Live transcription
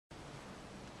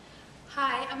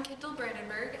Hi, I'm Kendall. I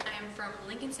am from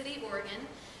Lincoln City, Oregon,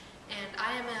 and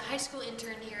I am a high school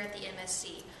intern here at the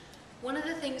MSC. One of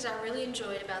the things I really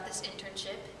enjoyed about this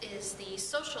internship is the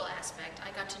social aspect.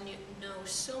 I got to know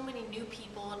so many new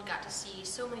people and got to see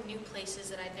so many new places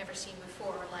that I'd never seen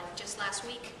before. Like just last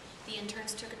week, the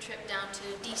interns took a trip down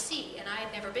to DC, and I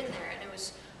had never been there, and it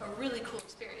was a really cool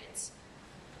experience.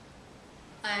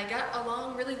 I got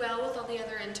along really well with all the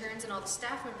other interns and all the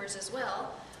staff members as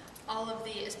well.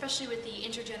 Especially with the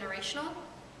intergenerational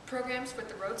programs with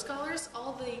the Rhodes Scholars,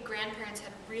 all the grandparents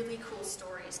had really cool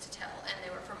stories to tell, and they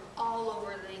were from all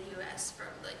over the US, from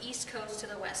the East Coast to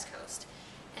the West Coast,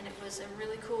 and it was a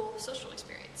really cool social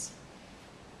experience.